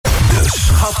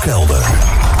Schatkelder.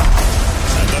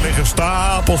 En daar liggen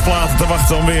stapels platen te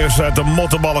wachten om weer eens uit de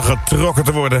mottenballen getrokken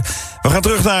te worden. We gaan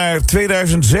terug naar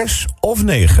 2006 of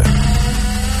 9.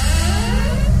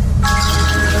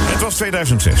 Het was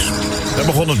 2006. Daar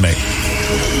begon het mee.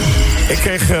 Ik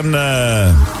kreeg een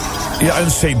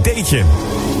cd'tje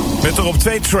met erop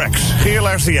 2 tracks. Geer,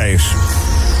 luister jij eens.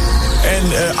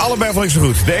 En allebei vond ik zo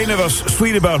goed. De ene was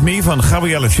Sweet About Me van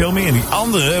Gabriella Cilmi. En die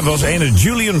andere was ene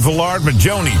Julian Velard met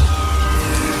Joni.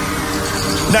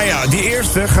 Nou ja, die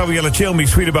eerste, Gabriella Cilmi,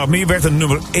 Sweet About Me, werd een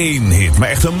nummer 1 hit. Maar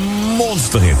echt een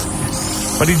monsterhit.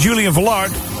 Maar die Julian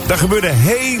Velard, daar gebeurde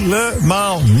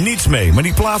helemaal niets mee. Maar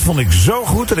die plaat vond ik zo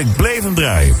goed dat ik bleef hem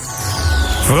draaien.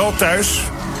 Vooral thuis.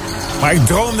 Maar ik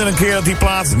droomde een keer dat die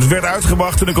plaat werd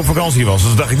uitgebracht toen ik op vakantie was.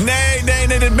 Dus dacht ik,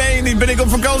 nee, dit meen je niet. Ben ik op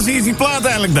vakantie, is die plaat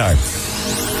eindelijk daar.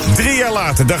 3 jaar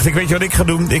later dacht ik, weet je wat ik ga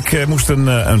doen? Ik moest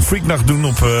een freaknacht doen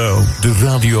op de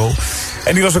radio.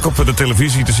 En die was ook op de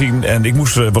televisie te zien. En ik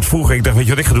moest wat vroeger. Ik dacht, weet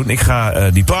je wat ik ga doen? Ik ga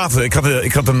die platen.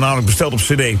 Ik had hem namelijk besteld op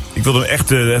cd. Ik wilde echt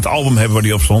het album hebben waar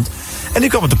die op stond. En die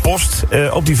kwam met de post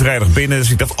op die vrijdag binnen.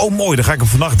 Dus ik dacht, oh mooi, dan ga ik hem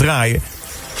vannacht draaien.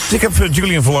 Dus ik heb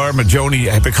Julian Velard met Joni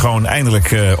heb ik gewoon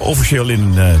eindelijk officieel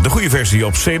in de goede versie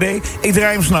op cd. Ik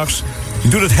draai hem 's nachts.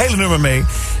 Ik doe het hele nummer mee.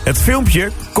 Het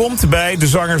filmpje komt bij de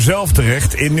zanger zelf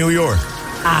terecht in New York.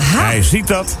 Aha. Hij ziet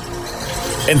dat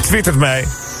en twittert mij: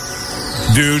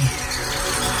 Dude,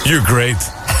 you're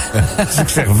great. Dus ik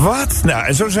zeg, wat? Nou,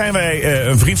 en zo zijn wij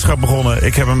een vriendschap begonnen.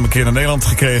 Ik heb hem een keer naar Nederland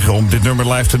gekregen om dit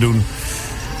nummer live te doen.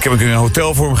 Ik heb een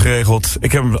hotel voor hem geregeld.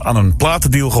 Ik heb hem aan een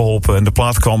platendeal geholpen. En de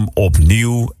plaat kwam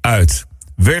opnieuw uit.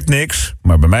 Werd niks,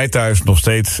 maar bij mij thuis nog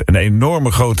steeds een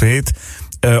enorme grote hit.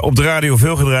 Op de radio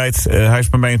veel gedraaid. Hij is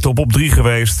bij mij in top op 3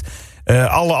 geweest.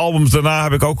 Alle albums daarna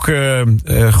heb ik ook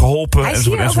geholpen. Hij is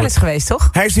hier ook wel eens geweest, toch?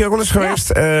 Hij is hier ook wel eens geweest.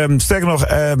 Sterker nog,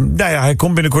 hij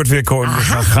komt binnenkort weer komen. We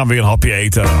gaan weer een hapje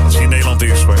eten als hij in Nederland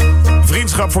is. Maar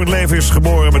vriendschap voor het leven is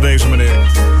geboren met deze meneer.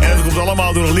 En het komt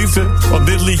allemaal door de liefde van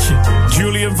dit liedje.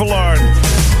 Julian Velard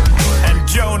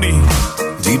en Joni.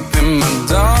 Deep in my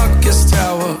darkest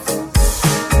tower,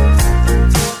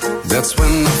 that's when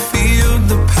I feel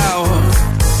the power.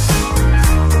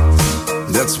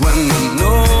 That's when I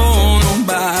know